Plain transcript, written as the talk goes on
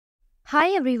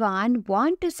Hi everyone,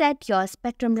 want to set your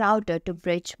Spectrum router to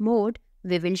bridge mode?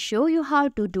 We will show you how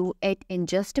to do it in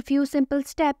just a few simple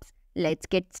steps. Let's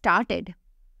get started.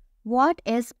 What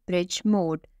is bridge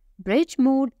mode? Bridge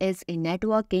mode is a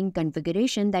networking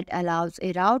configuration that allows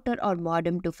a router or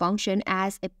modem to function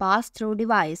as a pass-through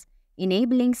device,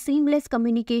 enabling seamless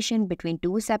communication between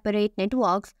two separate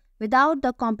networks without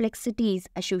the complexities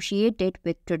associated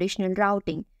with traditional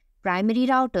routing. Primary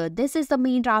router. This is the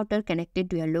main router connected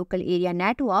to your local area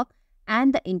network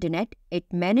and the internet. It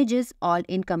manages all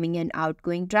incoming and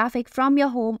outgoing traffic from your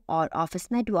home or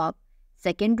office network.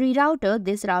 Secondary router.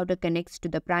 This router connects to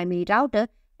the primary router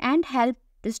and helps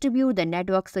distribute the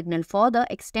network signal, further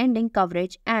extending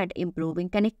coverage and improving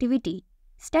connectivity.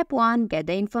 Step 1. Get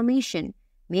the information.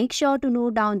 Make sure to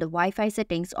note down the Wi-Fi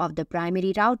settings of the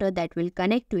primary router that will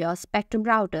connect to your Spectrum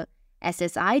router.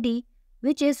 SSID,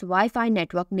 which is Wi-Fi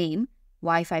network name,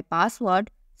 Wi-Fi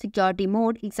password, security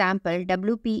mode, example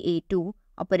WPA2,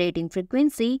 operating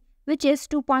frequency, which is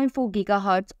 2.4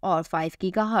 GHz or 5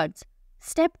 GHz.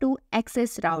 Step 2.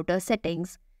 Access router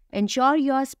settings. Ensure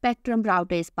your Spectrum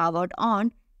router is powered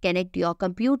on. Connect your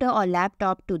computer or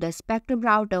laptop to the Spectrum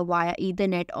router via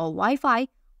Ethernet or Wi-Fi.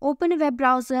 Open a web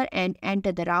browser and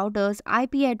enter the router's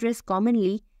IP address,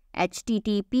 commonly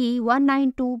HTTP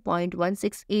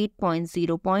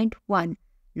 192.168.0.1.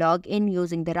 Log in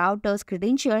using the router's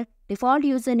credential. Default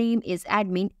username is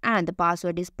admin and the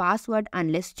password is password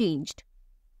unless changed.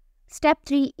 Step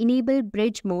 3. Enable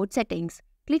bridge mode settings.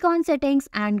 Click on Settings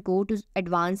and go to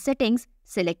Advanced Settings.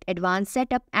 Select Advanced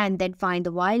Setup and then find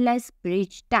the Wireless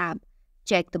Bridge tab.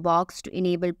 Check the box to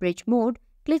enable bridge mode.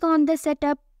 Click on the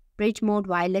Setup Bridge Mode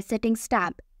Wireless Settings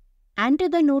tab. Enter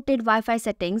the noted Wi-Fi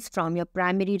settings from your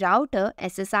primary router,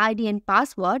 SSID and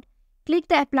password. Click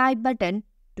the Apply button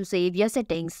to save your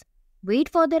settings. Wait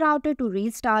for the router to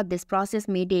restart. This process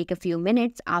may take a few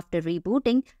minutes. After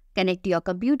rebooting, connect your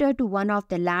computer to one of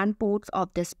the LAN ports of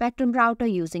the Spectrum router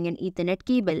using an Ethernet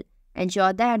cable.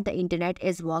 Ensure that the internet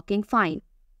is working fine.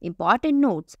 Important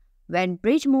notes: when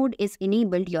bridge mode is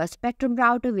enabled, your Spectrum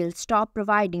router will stop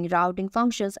providing routing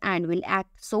functions and will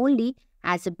act solely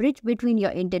as a bridge between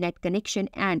your internet connection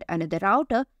and another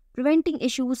router, preventing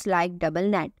issues like double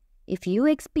net. If you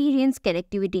experience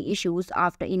connectivity issues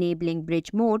after enabling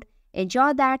bridge mode,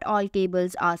 ensure that all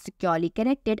cables are securely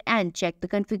connected and check the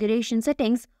configuration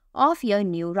settings of your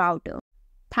new router.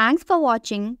 Thanks for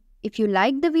watching. If you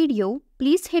liked the video,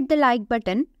 please hit the like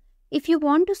button. If you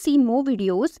want to see more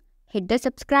videos, hit the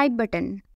subscribe button.